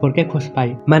ডিভাইসের সম্পর্কে খোঁজ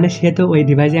পায়, মানে সে তো ওই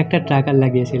ডিভাইসে একটা ট্র্যাকার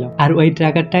লাগিয়েছিল, আর ওই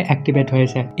ট্র্যাকারটা অ্যাক্টিভেট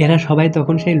হয়েছে। এরা সবাই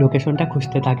তখন সেই লোকেশনটা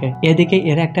খুঁজতে থাকে। এদিকে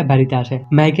এরা একটা বাড়িতে আসে,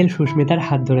 মাইকেল সুস্মিতার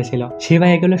হাত ধরেছিল। শিবা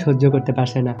এগুলো সহ্য করতে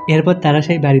পারছে না। এরপর তারা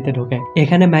সেই বাড়িতে ঢোকে।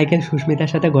 এখানে মাইকেল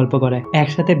সুস্মিতার সাথে গল্প করে,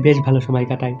 একসাথে বেশ ভালো সময়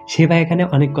কাটায়। শিবা এখানে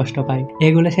অনেক কষ্ট পায়,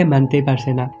 এগুলো সে মানতেই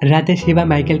পারছে না। রাতে শিবা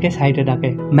মাইকেলকে সাইডে ডাকে,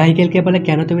 মাইকেলকে বলে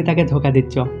কেন তুমি তাকে ধোকা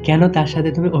দিচ্ছ, কেন তার সাথে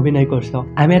তুমি অভিনয় করছো?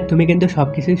 আমি আর তুমি কিন্তু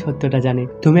সবকিছুই সত্যটা জানি,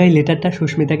 তুমি এই লেটারটা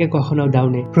সুস্মিতাকে কখনো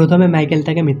দাওনি। প্রথমে মাইকেল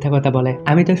তাকে মিথ্যা কথা বলে,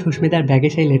 আমি তো সুস্মিতার ব্যাগে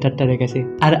সেই লেটারটা রেখেছি,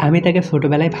 আর আমি তাকে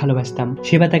ছোটবেলায় ভালোবাসতাম।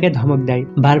 শিবা তাকে ধমক দেয়,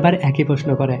 বারবার একই প্রশ্ন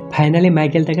করে। ফাইনালি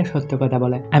মাইকেল তাকে সত্য কথা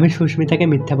বলে, আমি সুস্মিতাকে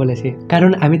মিথ্যা বলেছি,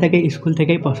 কারণ আমি তাকে স্কুল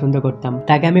থেকেই পছন্দ করতাম,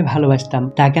 তাকে আমি ভালোবাসতাম,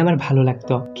 তাকে আমার ভালো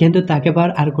লাগতো, কিন্তু তাকে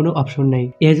পাওয়ার আর কোনো অপশন নেই,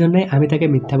 এই জন্যই আমি তাকে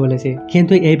মিথ্যা বলেছি।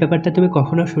 কিন্তু এই ব্যাপারটা তুমি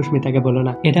কখনো সুস্মিতাকে বলো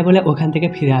না, এটা বলে ওখান থেকে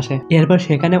ফিরে আসে। এরপর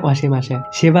সেখানে ওয়াসিম আসে,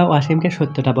 শিবা ওয়াসিমকে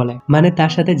সত্যটা বলে, মানে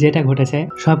তার সাথে যেটা ঘটেছে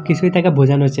সবকিছুই তাকে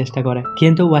বোঝানোর চেষ্টা করে,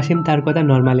 কিন্তু ওয়াসিম তার কথা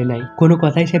নর্মালি নাই, কোনো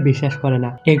কথাই সে বিশ্বাস করে না।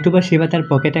 একটু পর শিবা তার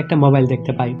পকেটে একটা মোবাইল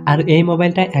দেখতে পায়, আর এই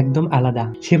মোবাইলটা একদম আলাদা।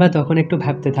 শিবা তখন একটু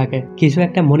ভাবতে থাকে, কিছু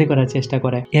একটা মনে করার চেষ্টা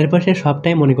করে। এরপর সে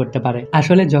সবটাই মনে করতে পারে।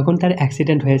 আসলে যখন তার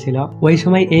অ্যাক্সিডেন্ট হয়েছিল, ওই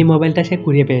সময় এই মোবাইলটা সে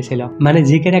কুড়িয়ে পেয়েছিল, মানে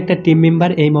জিকের একটা টিম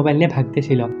মেম্বার এই মোবাইল নিয়ে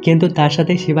ভাগতেছিল, কিন্তু তার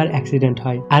সাথে শিবার অ্যাক্সিডেন্ট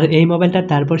হয়, আর এই মোবাইলটা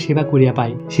তারপর শিবা কুড়িয়ে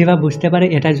পায়। শিবা বুঝতে পারে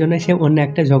এটার জন্য সে অন্য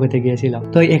একটা জগতে গিয়েছিল।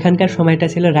 তো এখানকার সময়টা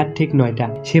ছিল রাত ঠিক 9টা।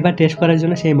 শিবা টেস্ট করার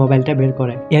জন্য সেই মোবাইলটা বের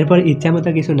করে, এরপর ইচ্ছামতো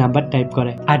কিছু নাম্বার টাইপ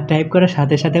করে, আর টাইপ করার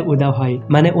সাথে সাথে উদাও হয়,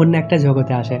 মানে অন্য একটা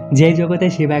জগতে আসে, যেই জগতে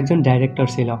শিবা একজন ডাইরেক্টর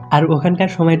ছিল। আর ওখানকার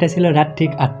সময়টা ছিল রাত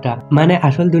ঠিক 8টা, মানে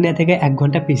আসল দুনিয়া থেকে 1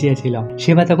 ঘন্টা পিছিয়ে ছিল।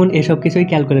 শিবা তখন এসব কিছুই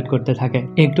ক্যালকুলেট করতে থাকে।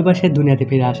 একটু পর সে দুনিয়াতে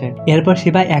ফিরে আসে। এরপর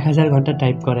শিবা 1000 ঘন্টা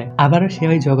টাইপ করে, আবারও সে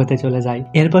ওই জগতে চলে যায়।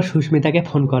 এরপর সুস্মিতাকে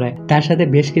ফোন করে, তার সাথে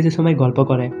বেশ কিছু সময় গল্প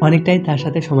করে, অনেকটাই তার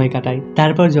সাথে সময় কাটায়।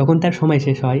 তারপর যখন তার সময়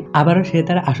শেষ হয়, আবারও সে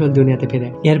তার আসল দুনিয়াতে ফিরে।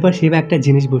 এরপর শিবা একটা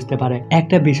জিনিস বুঝতে পারে,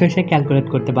 একটা বিষয় সে ক্যালকুলেট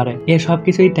করতে পারে, এ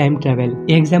সবকিছুই টাইম ট্রাভেল।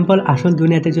 এক্সাম্পল, আসল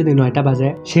দুনিয়াতে যদি 9টা বাজে,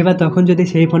 শিবা তখন যদি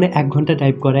সেই ফোনে 1 ঘন্টা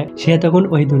টাইপ করে, সে তখন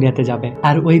ওই দুনিয়াতে যাবে,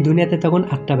 আর ওই দুনিয়াতে তখন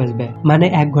 8টা বাজবে, মানে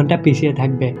 1 ঘন্টা পিছিয়ে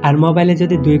থাকবে। আর মোবাইলে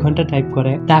যদি 2 ঘন্টা টাইপ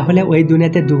করে, তাহলে ওই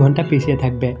দুনিয়াতে 2 ঘন্টা পিছিয়ে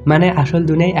থাকবে, মানে আসল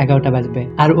দুনিয়ায় 11টা বাজবে,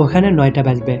 আর ওখানে 9টা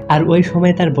বাজবে, আর ওই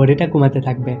সময় তার বডিটা ঘুমাতে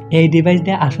থাকবে। এই ডিভাইস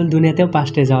দিয়ে আসল দুনিয়াতেও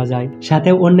পাস্টে যাওয়া যায়, সাথে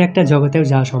অন্য একটা জগতেও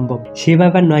যাওয়া সম্ভব। শিবা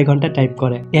আবার 9 ঘন্টা টাইপ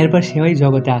করে, এরপর সে ওই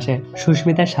জগতে আসে।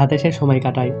 সুস্মিতার সাথে সে সময়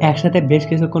কাটায়, একসাথে বেশ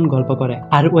কিছুক্ষণ গল্প করে।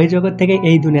 আর ওই জগৎ থেকে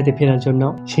এই দুনিয়াতে ফেরার জন্য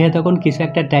সে তখন কিছু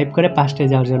একটা টাইপ করে পাস্টে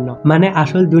যাওয়ার জন্য, মানে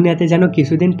আসল দুনিয়াতে যেন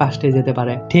কিছুদিন পাস্টে যেতে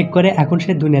পারে। ঠিক করে এখন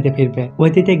সে দুনিয়াতে ফিরবে,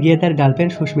 অতীতে গিয়ে তার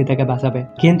গার্লফ্রেন্ড সুস্মিতাকে বাঁচাবে।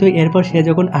 কিন্তু এরপর সে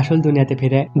যখন আসল দুনিয়াতে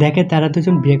ফিরে, দেখে তারা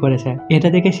দুজন বিয়ে করেছে। এটা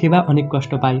দেখে শিবা অনেক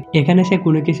কষ্ট পায়। এখানে সে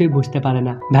কোনো কিছুই বুঝতে পারে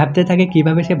না, ভাবতে থাকে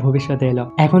কিভাবে সে ভবিষ্যতে এলো।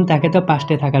 এখন তাকে তো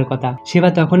পাস্টে থাকার কথা। শিবা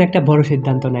তখন একটা বড়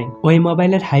সিদ্ধান্ত নেয়। ওই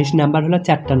মোবাইলের হাইস্ট নাম্বার হলো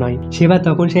 4টা 9। শিবা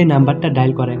তখন সেই নাম্বারটা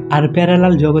ডায়াল করে আর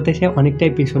প্যারালাল জগতে সে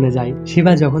অনেকটাই পিছনে যায়।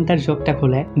 শিবা যখন তার চোখটা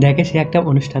খুলে দেখে সে একটা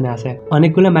অনুষ্ঠানে আছে।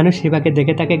 অনেকগুলো মানুষ শিবাকে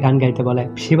দেখে তাকে গান গাইতে বলে।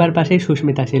 শিবার পাশেই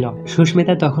সুস্মিতা ছিল।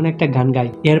 সুস্মিতা তখন একটা গান গায়।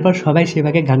 এরপর সবাই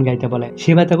শিবাকে গান গাইতে বলে।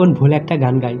 শিবা তখন ভুলে একটা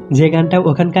গান গায়, যে গানটা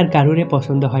ওখানকার কারোরই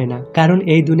পছন্দ হয় না, কারণ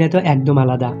এই দুনিয়া তো একদম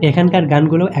আলাদা। এখানকার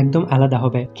গানগুলো একদম আলাদা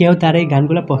হবে, কেউ তার এই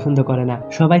গানগুলো পছন্দ করে না।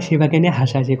 সবাই শিবাকে নিয়ে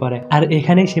হাসাহাসি করে। আর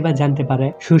এখানেই শিবা জানতে পারে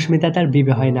সুস্মিতা তার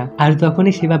বিয়ে হয় না। আর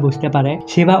তখনই শিবা বুঝতে পারে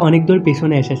শিবা অনেক দূর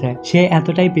পিছনে এসেছে। সে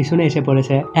এতটাই পিছনে এসে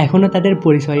পড়েছে, এখনো তাদের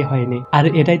পরিচয় হয়নি। আর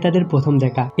এটাই তাদের প্রথম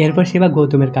দেখা। এরপর শিবা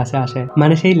গৌতমের কাছে আসে,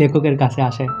 মানে সেই লেখকের কাছে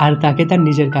আসে, আর তাকে তার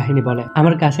নিজের কাহিনী বলে।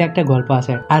 আমার কাছে একটা গল্প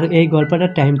আছে, আর এই গল্পটা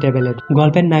টাইম টেবিলের।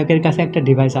 গল্পের নায়কের কাছে একটা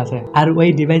ডিভাইস আছে, আর ওই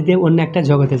ডিভাইস দিয়ে অন্য একটা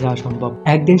জগতে যাওয়া সম্ভব।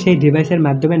 একদিন সেই ডিভাইসের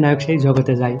মাধ্যমে নায়ক সেই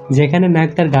জগতে যায়, যেখানে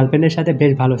নায়ক তার গার্লফ্রেন্ডের সাথে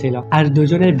বেশ ভালো ছিল, আর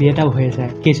দুজনের বিয়েটাও হয়েছে।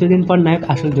 কিছুদিন পর নায়ক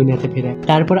আসল দুনিয়াতে ফিরে,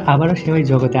 তারপর আবারও সে ওই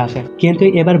জগতে আসে, কিন্তু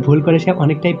এবার ভুল করে সে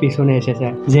অনেকটাই পিছনে এসেছে,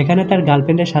 যেখানে তার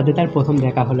গার্লফ্রেন্ডের সাথে তার প্রথম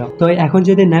দেখা হলো। তো এখন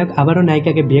যদি নায়ক আবারও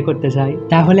নায়িকাকে বিয়ে করতে চায়,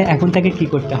 তাহলে এখন তাকে কি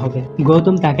করতে হবে?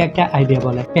 গৌতম তাকে একটা আইডিয়া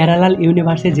বলে, প্যারালাল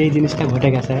ইউনিভার্সে যে জিনিসটা ঘটে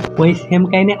গেছে ওই সেম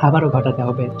কাহিনী আবারও ঘটাতে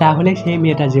হবে, তাহলে সেই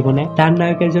মেয়েটা জীবনে তার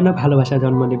নায়কের জন্য ভালোবাসা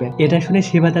জন্ম নেবে। এটা শুনে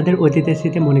শিবা তাদের অতীতের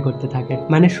স্মৃতি মনে করতে থাকে।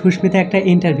 মানে সুস্মিতা একটা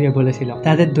ইন্টারভিউ বলেছিল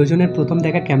তাদের দুজনের প্রথম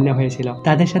দেখা কেমনে হয়েছিল,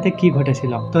 তাদের সাথে কি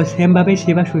ঘটেছিল। তো সেম ভাবেই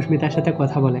শিবা সুস্মিতার সাথে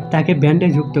কথা বলে, তাকে ব্যান্ডে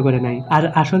যুক্ত করে নেয়। আর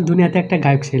আসল দুনিয়াতে একটা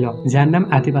গায়ক ছিল যার নাম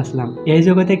আতিফ আসলাম। এই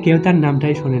জগতে কেউ তার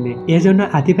নামটাই শোনেনি, এজন্য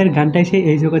আতিফের গানটাই সে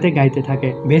এই জগতে গাইতে থাকে।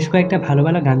 বেশ কয়েকটা ভালো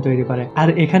ভালো গান তৈরি করে। আর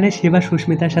এখানে শিবা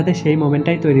সুস্মিতার সাথে সেই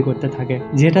মোমেন্টটাই তৈরি করতে থাকে,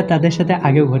 যেটা তাদের সাথে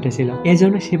আগেও ঘটেছিল।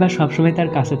 এজন্য শিবা সবসময় তার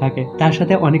কাছে থাকে, তার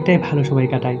সাথে অনেকটাই ভালো সময়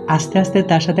কাটায়। আস্তে আস্তে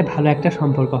তার সাথে ভালো একটা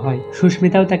সম্পর্ক হয়।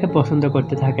 সুস্মিতাও তাকে পছন্দ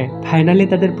করতে থাকে। ফাইনালি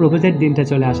তাদের প্রপোজের দিনটা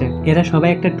চলে আসে। এরা সবাই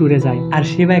একটা ট্যুরে যায়, আর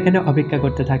শিবা এখানে অপেক্ষা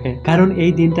করতে থাকে, কারণ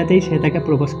এই দিনটাতেই সে তাকে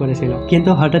প্রপোজ করেছিল। কিন্তু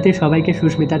হঠাৎই সবাইকে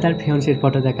সুস্মিতা তার ফিয়ন্সির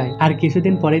ফটো দেখায়, আর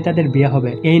কিছুদিন পরেই তাদের বিয়ে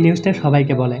হবে এই নিউজটা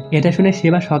সবাইকে বলে। এটা শুনে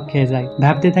শিবা শক খেয়ে যায়,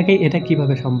 ভাবতে থাকে এটা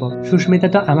কিভাবে সম্ভব? সুস্মিতা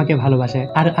তো আমাকে ভালোবাসে,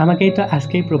 আর আমাকেই তো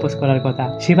আজকেই প্রপোজ করার কথা।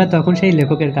 শিবা তখন সেই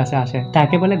লেখকের কাছে আসে,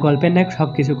 তাকে বলে গল্পের নায়ক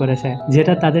সবকিছু করেছে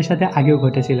যেটা তাদের সাথে আগেও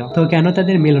ঘটেছিল, তো কেন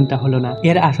তাদের মিলনটা হলো না?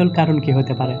 এর আসল কারণ কি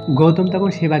হতে পারে? গৌতম তখন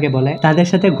শিবাকে বলে তাদের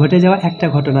সাথে ঘটে যাওয়া একটা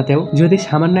ঘটনাতেও যদি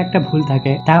সামান্য একটা ভুল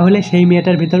থাকে, তাহলে সেই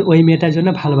মেয়েটার ভিতর ওই মেয়েটার জন্য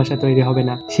ভালোবাসা তৈরি হবে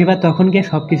না। শিবা তখন গিয়ে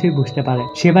সবকিছুই বুঝতে পারে।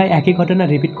 শিবা একই ঘটনা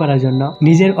রিপিট করার জন্য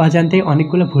নিজের অজান্তেই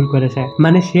অনেকগুলো ভুল করেছে।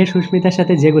 মানে সে সুস্মিতার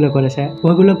সাথে যেগুলো করেছে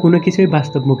ওগুলো কোনো কিছুই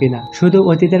বাস্তবমুখী না, শুধু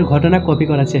অতীতের ঘটনা কপি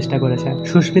করার চেষ্টা করেছে।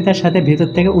 সুস্মিতার সাথে ভিতর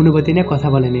থেকে অনুভূতি নিয়ে কথা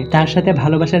বলেনি, তার সাথে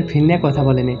ভালোবাসার ফিল নিয়ে কথা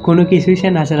বলেনি, কোনো কিছুই সে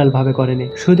ন্যাচারাল ভাবে করেনি।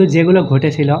 শুধু যেগুলো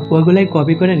ঘটেছিল ওগুলোই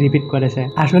কপি করে রিপিট করেছে।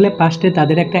 আসলে পাস্টে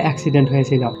তাদের একটা অ্যাক্সিডেন্ট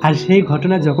হয়েছিল, আর সেই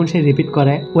ঘটনা যখন সে রিপিট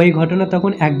করে ওই ঘটনা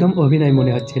তখন একদম অভিনয়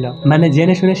মনে হচ্ছিল। মানে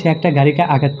জেনে শুনে সে একটা গাড়িকে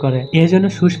আঘাত করে। এই জন্য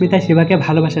সুস্মিতা শিবাকে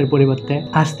ভালোবাসার পরিবর্তে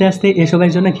আস্তে আস্তে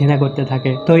এসবের জন্য ঘৃণা করতে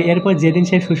থাকে। তো এরপর যেদিন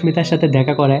সে সুস্মিতার সাথে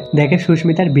দেখা করে, দেখে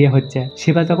সুস্মিতার বিয়ে হচ্ছে,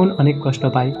 শিবা তখন অনেক কষ্ট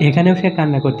পায়। এখানেও সে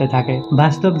কান্না করতে থাকে।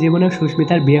 বাস্তব জীবনেও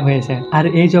সুস্মিতার বিয়ে হয়েছে, আর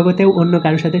এই জগতেও অন্য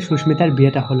কারোর সাথে সুস্মিতার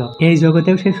বিয়েটা হলো। এই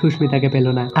জগতেও সে সুস্মিতাকে পেল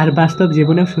না, আর বাস্তব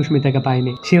জীবনেও সুস্মিতাকে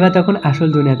পায়নি। শিবা তখন আসল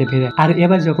দুনিয়াতে ফিরে। আর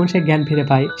এবার যখন সে জ্ঞান ফিরে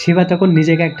পায়, শিবা তখন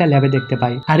নিজেকে একটা ল্যাবে দেখতে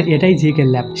পায়, আর এটাই জিকের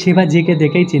ল্যাব। শিবা জিকে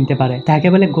দেখেই চিনতে পারে। তাকে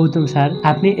বলে গৌতম স্যার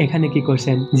আপনি এখানে কি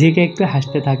করছেন? জিকে একটু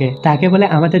হাসতে থাকে। তাকে বলে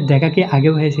আমাদের দেখা কি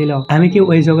আগেও হয়েছিল? আমি কি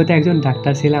ওই জগতে একজন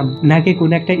ডাক্তার ছিলাম, নাকি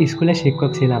কোন একটা স্কুলে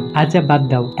শিক্ষক ছিলাম? আচ্ছা বাদ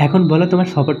দাও, এখন বলো তোমার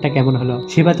সফরটা কেমন হলো?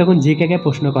 শিবা তখন জিকে কে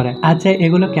প্রশ্ন করে, আচ্ছা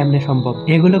এগুলো কেমনে সম্ভব?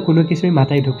 এগুলো কোনো কিছুই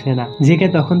মাথায় ঢুকছে না। জিকে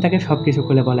তখন তাকে সবকিছু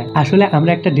খুলে বলে, আসলে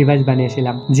আমরা একটা ডিভাইস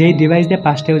বানিয়েছিলাম, যেই ডিভাইস দিয়ে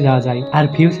পাস্টেও যাওয়া যায় আর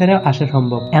ফিউচারেও আসা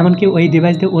সম্ভব। এমনকি ওই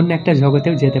ডিভাইস দিয়ে অন্য একটা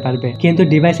জগতেও যেতে পারবে। কিন্তু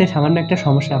ডিভাইসে সামান্য একটা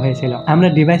সমস্যা হয়েছিল। আমরা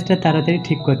ডিভাইসটা তাড়াতাড়ি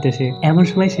ঠিক করতেছি, এমন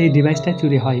সময় সেই ডিভাইসটা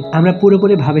চুরি হয়। আমরা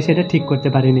পুরোপুরি ভাবে সেটা ঠিক করতে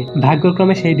পারিনি।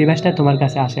 ভাগ্যক্রমে সেই ডিভাইসটা তোমার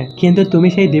কাছে আসে, কিন্তু তুমি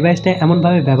সেই ডিভাইসটা এমন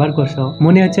ভাবে ব্যবহার করছো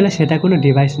মনে হচ্ছিল সেটা কোনো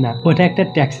ডিভাইস না, ওটা একটা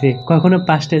ট্যাক্সি। কখনো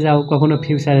পাস্টে যাও, কখনো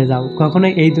ফিউচারে যাও, কখনো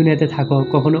এই দুনিয়াতে থাকো,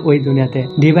 কখনো ওই দুনিয়াতে।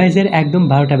 ডিভাইসের একদম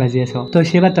 12টা বাজিয়েছো। তো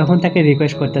সেবা তখন তাকে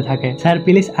রিকোয়েস্ট করতে থাকে, স্যার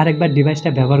প্লিজ আরেকবার ডিভাইসটা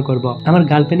ব্যবহার করব, আমার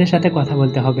গার্লফ্রেন্ডের সাথে কথা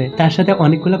বলতে হবে, তার সাথে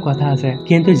অনেকগুলো কথা আছে।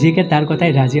 কিন্তু জিকে তার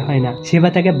কথায় রাজি হয় না। সেবা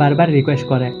তাকে বারবার রিকোয়েস্ট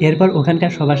করে। এরপর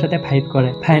ওখানকার সবার সাথে ফাইট করে।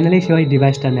 ফাইনালি সে ওই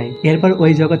ডিভাইসটা নেয়। এরপর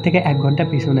ওই জগৎ থেকে 1 ঘন্টা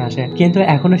পিছনে আসে, কিন্তু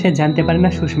এখনো সে জানতে পারে না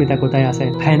সুস্মিতা কোথায় আছে।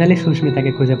 ফাইনালি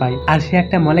সুস্মিতাকে খুঁজে পায়, আর সে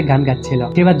একটা মলে গান গাচ্ছিল।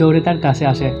 সেবা দৌড়ে তার কাছে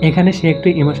আসে। এখানে সে একটু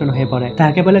ইমোশন হয়ে পড়ে।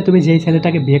 তাকে বলে তুমি যেই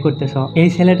ছেলেটাকে বিয়ে করতেছ এই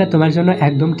ছেলেটা তোমার জন্য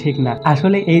একদম ঠিক না।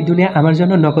 আসলে এই দুনিয়া আমার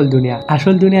জন্য নকল দুনিয়া।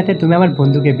 আসল দুনিয়াতে তুমি আমার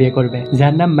বন্ধুকে বিয়ে করবে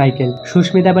যার নাম মাইকেল।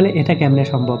 সুস্মিতা বলে এটা কেমনে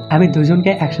সম্ভব? আমি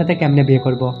দুজনকে একসাথে কেমনে বিয়ে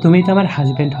করব? তুমি তো আমার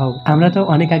হাজবেন্ড হও, আমরা তো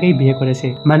অনেক আগেই বিয়ে করেছি।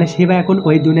 মানে শিবা এখন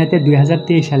ওই দুনিয়াতে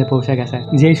 2023 সালে পৌঁছে গেছে,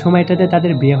 যেই সময়টাতে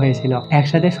তাদের বিয়ে হয়েছিল,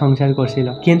 একসাথে সংসার করছিল।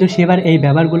 কিন্তু শিবার এই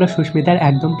ব্যবহারগুলো সুস্মিতার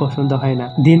একদম পছন্দ হয় না।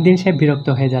 দিন দিন সে বিরক্ত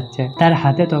হয়ে যাচ্ছে। তার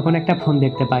হাতে তখন একটা ফোন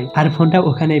দেখতে পায় আর ফোনটা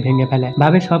ওখানেই ভেঙে ফেলে,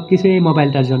 ভাবে সবকিছু এই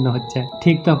মোবাইলটার জন্য হচ্ছে।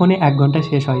 ঠিক তখনই 1 ঘন্টা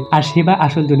শেষ হয় আর শিবা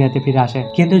আসল দুনিয়াতে ফিরে আসে।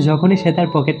 কিন্তু যখনই সে তার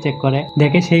পকেট চেক করে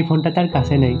দেখে সেই ফোনটা তার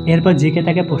কাছে নেই। এরপর জিকে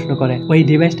তাকে প্রশ্ন করে ওই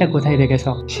ডিভাইসটা কোথায় রেখেছ?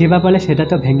 শিবা বলে সেটা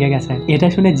তো ভেঙে গেছে। এটা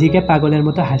শুনে জিকে পাগলের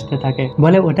মতো হাসতে থাকে,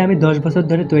 বলে ওটা আমি 10 বছর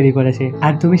ধরে তৈরি করেছি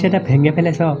আর তুমি সেটা ভেঙে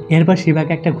ফেলেছ। এরপর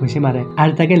শিবাকে একটা ঘুষি মারে আর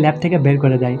তাকে ল্যাব থেকে বের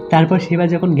করে দেয়। তারপর শিবা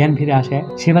যখন জ্ঞান ফিরে আসে,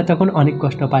 শিবা তখন অনেক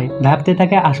কষ্ট পায়, ভাবতে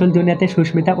থাকে আসল দুনিয়াতে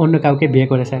সুস্মিতা অন্য কাউকে বিয়ে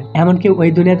করেছে, এমনকি ওই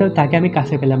দুনিয়াতেও তাকে আমি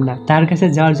কাছে পেলাম না, তার কাছে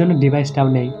যাওয়ার জন্য ডিভাইসটাও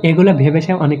নেই। এগুলো ভেবে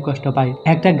সে অনেক কষ্ট পায়।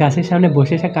 একটা গাছের সামনে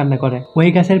বসে সে কান্না করে। ওই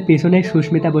গাছের পিছনে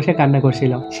সুস্মিতা বসে কান্না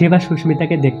করছিল। শিবা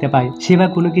সুস্মিতাকে দেখতে পায়। শিবা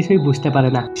কোনো কিছুই বুঝতে পারে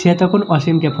না। সে তখন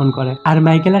অসীমকে ফোন করে আর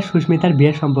মাইকেল আর সুস্মিতার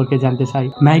বিয়ের সম্পর্কে জানতে চায়।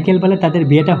 মাইকেল বলে তাদের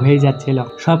বিয়েটা হয়ে যাচ্ছিল,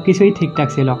 সবকিছুই ঠিকঠাক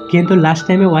ছিল, কিন্তু লাস্ট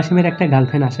টাইমে অসীমের একটা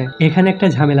গার্লফ্রেন্ড আসে, এখানে একটা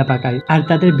ঝামেলা পাকায় আর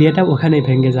তাদের বিয়েটা ওখানেই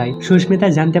ভেঙে যায়। সুস্মিতা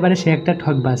জানতে পারে সে একটা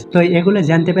ঠকবাজ, তো এগুলো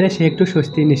জানতে পারে সে একটু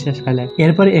স্বস্তির নিঃশ্বাস ফেলে।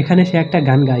 এরপর এখানে সে একটা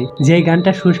গান গায়, যে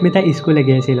গানটা সুস্মিতা স্কুলে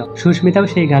গিয়েছিল। সুস্মিতাও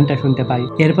সেই গানটা শুনতে পায়।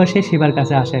 এরপর সে শিবার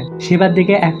কাছে আসে, শিবার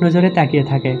দিকে এক নজরে তাকিয়ে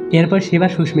থাকে। এরপর শিবা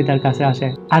সুস্মিতার কাছে আসে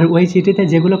আর ওই চিঠিতে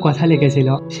যেগুলো কথা লিখেছিল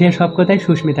সে সব কথাই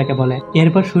সুস্মিতাকে বলে।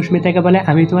 এরপর সুস্মিতাকে বলে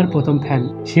আমি তোমার প্রথম ফ্যান।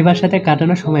 শিবার সাথে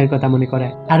কাটানো সময়ের কথা মনে করে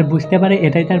আর বুঝতে পারে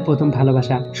এটাই তার প্রথম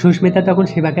ভালোবাসা। সুস্মিতা তখন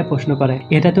শিবাকে প্রশ্ন করে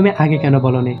এটা তুমি আগে কেন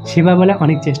বলনি? শিবা বলে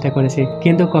অনেক চেষ্টা করেছি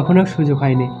কিন্তু কখনো সুযোগ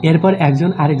হয়নি। এরপর একজন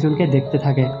আরেকজনকে দেখতে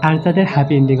থাকে আর তাদের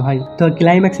হ্যাপি এন্ডিং হয়। তো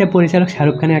ক্লাইম্যাক্সে পরিচালক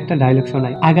শাহরুখ খানের একটা ডায়লগ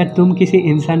শোনায়, अगर तुम किसी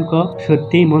इंसान को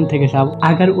সত্যি মন থেকে চাও,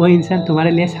 अगर वो इंसान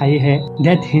तुम्हारे लिए सही है,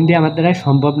 দ্যাট হিন্দি আমার দ্বারা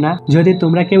সম্ভব না। যদি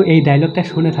তোমরা কেউ এই ডায়লগটা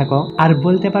শুনে থাকো আর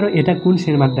বলতে পারো এটা কোন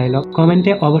সিনেমার ডায়লগ,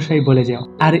 কমেন্টে অবশ্যই বলে যাও।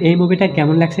 আর এই মুভিটা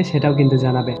কেমন লাগছে সেটাও কিন্তু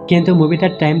জানাবে। কিন্তু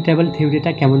মুভিটার টাইম ট্রাভেল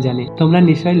থিওরিটা কেমন জানি তোমরা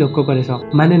নিশ্চয়ই লক্ষ্য করেছো,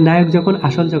 মানে নায়ক যখন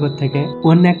আসল জগৎ থেকে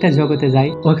অন্য একটা জগতে যায়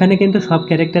ওখানে কিন্তু সব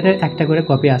ক্যারেক্টারের একটা করে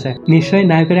কপি আছে। নিশ্চয়ই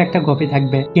নায়কের একটা কপি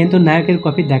থাকবে, কিন্তু নায়কের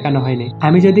কপি দেখানো হয়নি।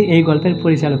 আমি যদি এই গল্পের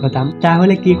পরিচালক হতাম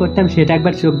তাহলে কি করতাম সেটা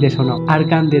একবার চোখ দিয়ে শোনো আর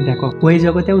কান দিয়ে দেখো। ওই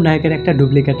জগতেও নায়কের একটা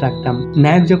ডুপ্লিকেট রাখতাম।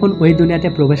 নায়ক যখন ওই দুনিয়াতে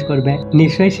প্রবেশ করবে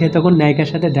নিশ্চয়ই সে তখন নায়িকার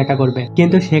সাথে দেখা করবে,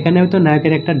 কিন্তু সেখানেও তো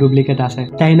নায়কের একটা ডুপ্লিকেট আছে।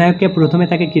 তাই নায়ককে প্রথমে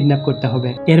তাকে কিডন্যাপ করতে হবে,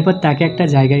 এরপর তাকে একটা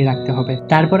জায়গায় রাখতে হবে,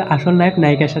 তারপর আসল নায়ক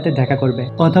নায়িকার সাথে দেখা করবে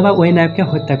অথবা ওই নায়ককে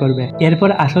হত্যা করবে। এরপর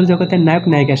আসল জগতের নায়ক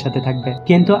নায়িকার সাথে থাকবে।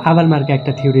 কিন্তু আবার মার্কে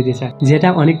একটা থিওরি দিছে যেটা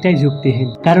অনেকটাই যুক্তিহীন,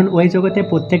 কারণ ওই জগতে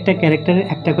প্রত্যেকটা ক্যারেক্টারের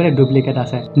একটা করে ডুপ্লিকেট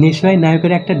আছে। নিশ্চয়ই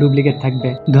নায়কের একটা ডুপ্লিকেট থাকবে।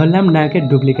 ধরলাম নায়কের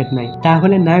ডুপ্লিকেট নাই,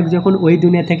 তাহলে নায়ক যখন ওই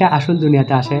দুনিয়া থেকে আসল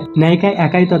দুনিয়াতে আসে নায়িকা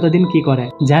একাই ততদিন কি করে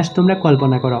জাস্ট তোমরা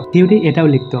কল্পনা করো। থিওরি এটাও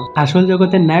লিখতো আসল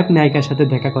জগতের নায়ক নায়িকার সাথে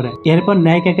দেখা করে, এরপর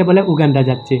নায়িকাকে বলে উগান্ডা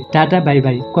যাচ্ছি, টাটা বাই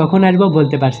বাই, কখন আসবো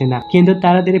বলতে পারছি না, কিন্তু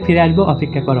তাড়াতাড়ি ফিরে আসবো,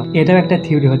 অপেক্ষা করো। এটাও একটা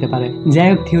থিওরি হতে পারে। যাই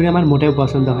হোক, থিওরি আমার মোটেও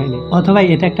পছন্দ হয়নি, অথবা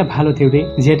এটা একটা ভালো থিওরি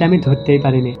যেটা আমি ধরতেই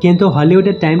পারিনি। কিন্তু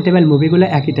হলিউডের টাইম টেবিল মুভিগুলো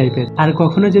একই টাইপের, আর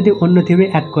কখনো যদি অন্য থিওরি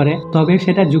অ্যাড করে তবে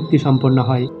সেটা যুক্তি সম্পন্ন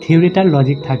হয়, থিওরিটার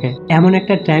লজিক থাকে। এমন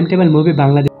একটা টাইম টেবিল মুভি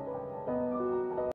বাংলাদেশ